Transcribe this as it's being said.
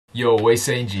Yo, what you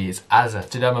saying, G? It's Azza.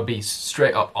 Today I'm gonna be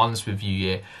straight up honest with you,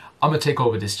 yeah. I'm gonna take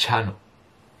over this channel.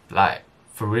 Like,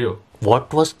 for real.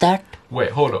 What was that?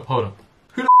 Wait, hold up. Who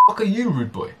the fuck are you,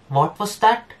 rude boy? What was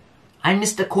that? I'm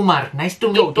Mr Kumar. Nice to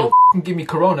meet Yo, you. don't f***ing give me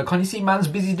corona. Can't you see man's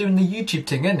busy doing the YouTube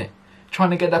thing, innit? Trying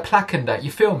to get that plaque and that,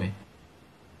 you feel me?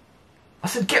 I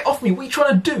said, get off me. What are you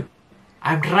trying to do?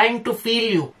 I'm trying to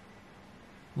feel you.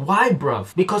 Why,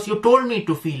 bruv? Because you told me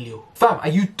to feel you. Fam, are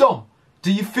you dumb?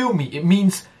 Do you feel me? It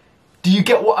means... Do you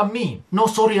get what I mean? No,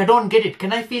 sorry, I don't get it.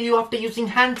 Can I feel you after using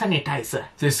hand sanitizer?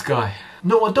 This guy.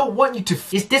 No, I don't want you to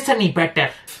Is this any better?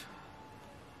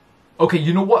 Okay,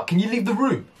 you know what? Can you leave the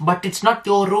room? But it's not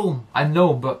your room. I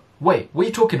know, but... Wait, what are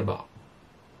you talking about?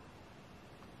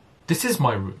 This is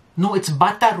my room. No, it's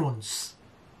BATARUN's.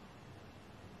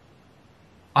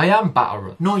 I am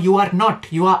BATARUN. No, you are not.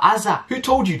 You are AZZA. Who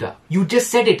told you that? You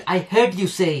just said it. I heard you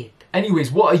say it.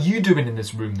 Anyways, what are you doing in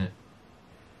this room then?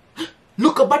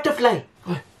 Look, a butterfly.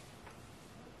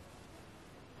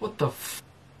 What the f...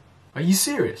 Are you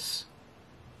serious?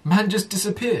 Man just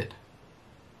disappeared.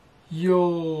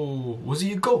 Yo, was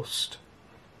he a ghost?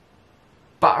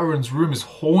 BATARUN's room is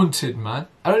haunted, man.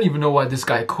 I don't even know why this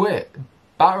guy quit.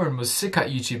 BATARUN was sick at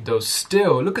YouTube though.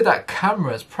 Still, look at that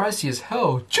camera. It's pricey as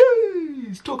hell.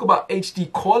 Jeez, talk about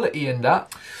HD quality and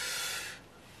that.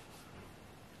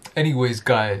 Anyways,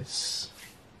 guys.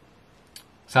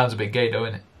 Sounds a bit gay though,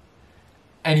 innit?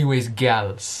 Anyways,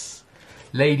 gals,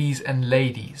 ladies and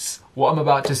ladies, what I'm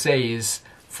about to say is,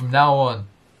 from now on,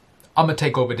 I'm gonna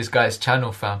take over this guy's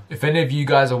channel, fam. If any of you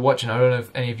guys are watching, I don't know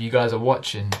if any of you guys are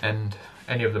watching, and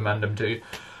any of the mandem too,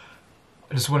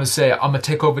 I just want to say, I'm gonna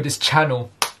take over this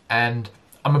channel, and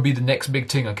I'm gonna be the next big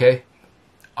thing, okay?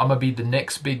 I'm gonna be the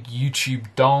next big YouTube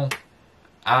don,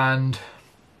 and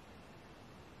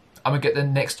I'm gonna get the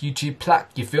next YouTube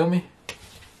plaque, you feel me?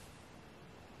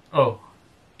 Oh,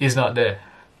 he's not there.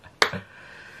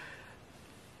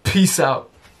 Peace out.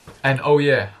 And oh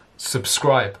yeah,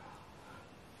 subscribe.